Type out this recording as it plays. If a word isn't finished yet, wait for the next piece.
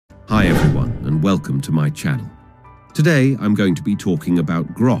Hi everyone, and welcome to my channel. Today I'm going to be talking about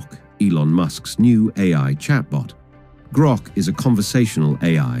Grok, Elon Musk's new AI chatbot. Grok is a conversational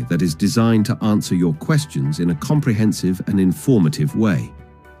AI that is designed to answer your questions in a comprehensive and informative way.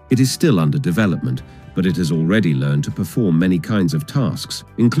 It is still under development, but it has already learned to perform many kinds of tasks,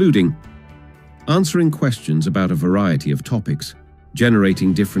 including answering questions about a variety of topics,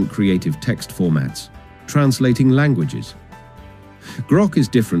 generating different creative text formats, translating languages. Grok is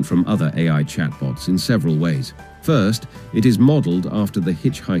different from other AI chatbots in several ways. First, it is modeled after the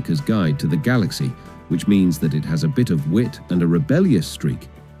Hitchhiker's Guide to the Galaxy, which means that it has a bit of wit and a rebellious streak.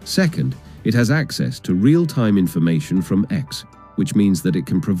 Second, it has access to real-time information from X, which means that it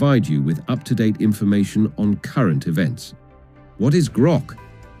can provide you with up-to-date information on current events. What is Grok?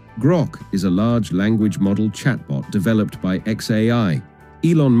 Grok is a large language model chatbot developed by x.ai,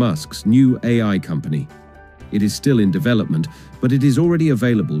 Elon Musk's new AI company. It is still in development, but it is already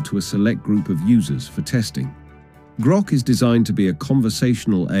available to a select group of users for testing. Grok is designed to be a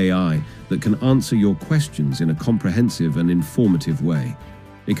conversational AI that can answer your questions in a comprehensive and informative way.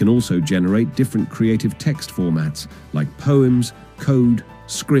 It can also generate different creative text formats like poems, code,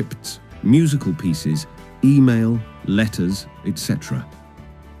 scripts, musical pieces, email, letters, etc.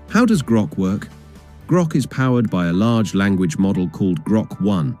 How does Grok work? Grok is powered by a large language model called Grok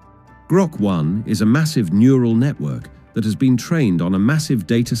 1. Grok 1 is a massive neural network that has been trained on a massive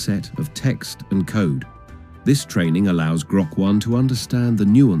dataset of text and code. This training allows Grok 1 to understand the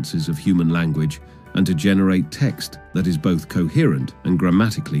nuances of human language and to generate text that is both coherent and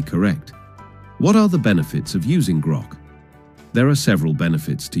grammatically correct. What are the benefits of using Grok? There are several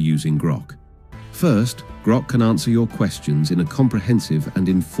benefits to using Grok. First, Grok can answer your questions in a comprehensive and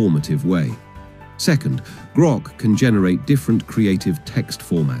informative way. Second, Grok can generate different creative text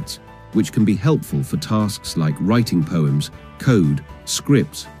formats, which can be helpful for tasks like writing poems, code,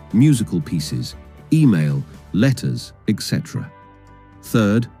 scripts, musical pieces, email, letters, etc.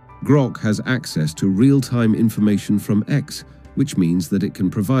 Third, Grok has access to real-time information from X, which means that it can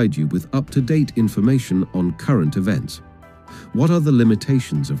provide you with up-to-date information on current events. What are the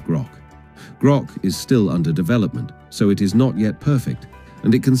limitations of Grok? Grok is still under development, so it is not yet perfect,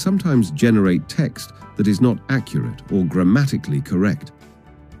 and it can sometimes generate text that is not accurate or grammatically correct.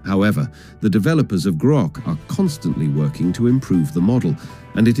 However, the developers of Grok are constantly working to improve the model,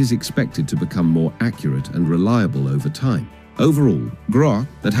 and it is expected to become more accurate and reliable over time. Overall, Grok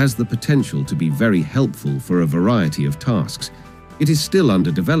that has the potential to be very helpful for a variety of tasks. It is still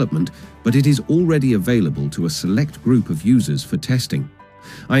under development, but it is already available to a select group of users for testing.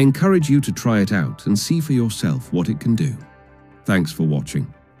 I encourage you to try it out and see for yourself what it can do. Thanks for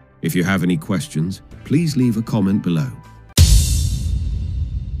watching. If you have any questions, please leave a comment below.